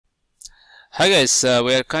Hi guys,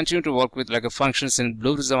 we are continuing to work with functions in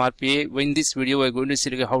BluePrism RPA. In this video, we are going to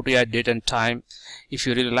see how to add date and time. If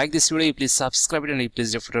you really like this video, please subscribe it and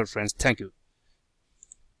please refer to your friends. Thank you.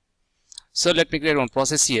 So let me create one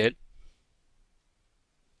process here.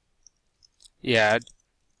 Add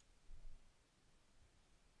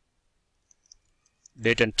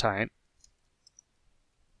date and time.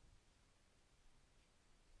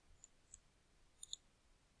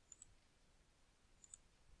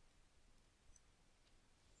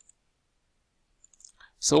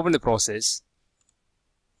 So open the process.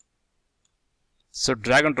 So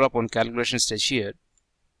drag and drop on calculation stage here.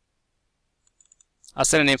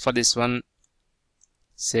 Assign a name for this one.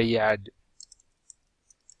 Say add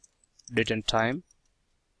date and time.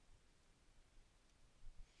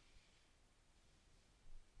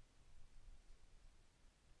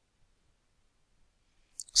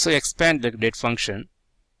 So expand the date function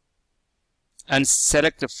and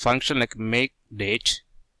select the function like make date.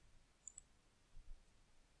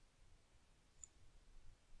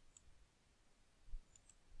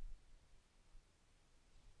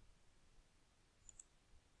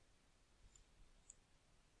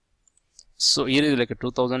 So here is like a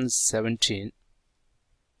 2017.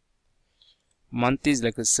 Month is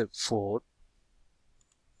like a 4.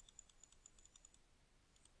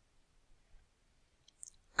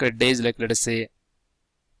 Okay, day is like, let us say,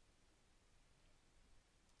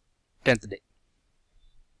 10th day.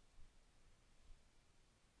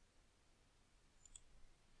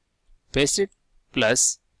 Paste it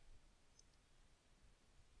plus.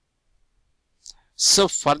 So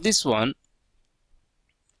for this one,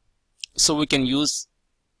 so we can use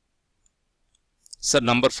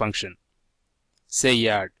number function. Say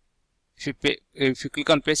add. If you click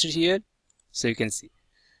on paste it here, so you can see.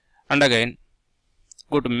 And again,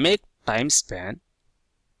 go to make time span.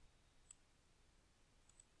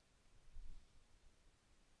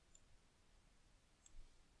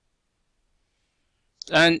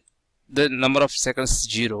 And the number of seconds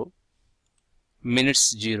 0,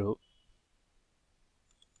 minutes 0,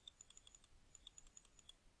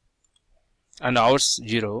 and hours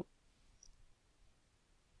 0.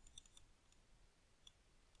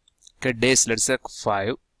 Okay, days let's say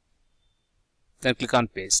 5. Then click on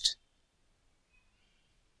paste.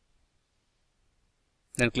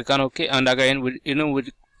 Then click on OK, and again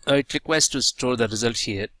it requires to store the result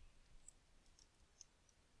here.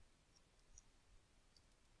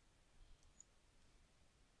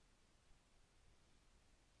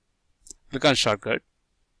 Click on shortcut.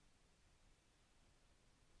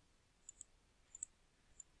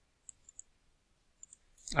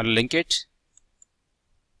 And link it,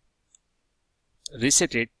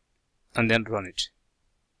 reset it, and then run it.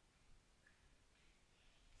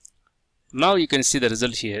 Now you can see the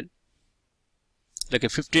result here, like a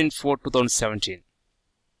 15/4/2017.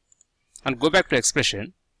 And go back to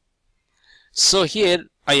expression. So here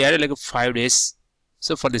I added like a 5 days.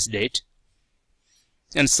 So for this date,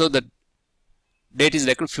 and so the date is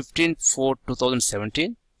like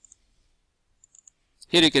 15/4/2017.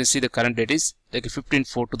 Here you can see the current date is like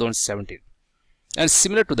 15/4/2017. And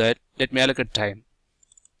similar to that, let me allocate time.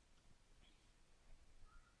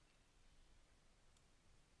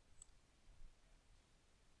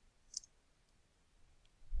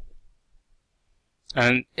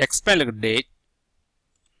 And expand like a date,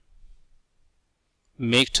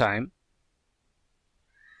 make time,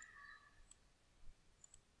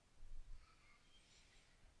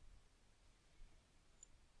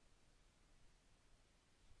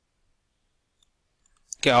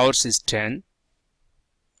 okay, hours is 10,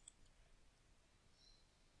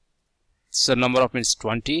 so number of minutes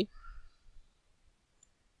 20,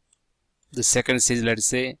 the seconds is let's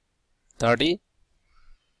say 30,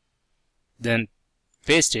 then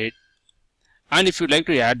paste it. And if you like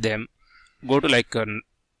to add them, go to like a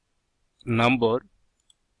number,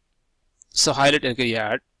 so highlight like a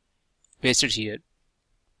add, paste it here.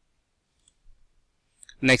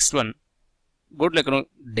 Next one, go to like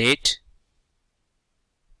date,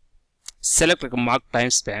 select like a mark time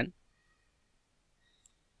span,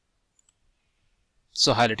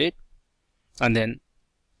 so highlight it, and then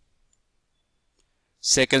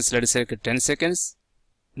seconds, let us say like 10 seconds,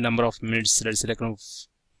 number of minutes, let's say like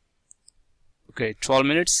okay, 12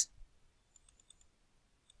 minutes,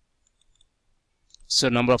 so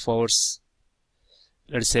number of hours,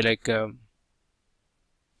 let's say like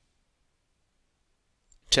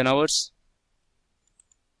 10 hours,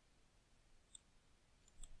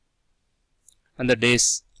 and the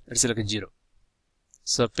days, let's say like 0.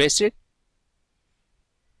 So paste it,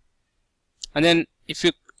 and then if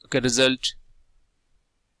you result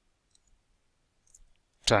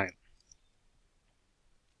time.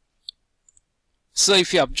 So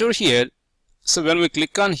if you observe here, so when we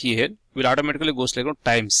click on here, will automatically goes like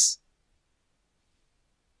times.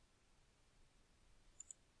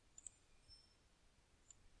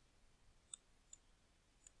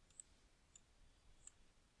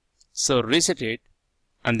 So reset it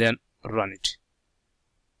and then run it.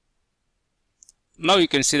 Now you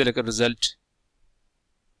can see the result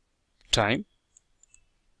time.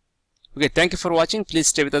 Okay, thank you for watching. Please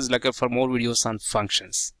stay with us for more videos on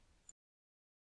functions.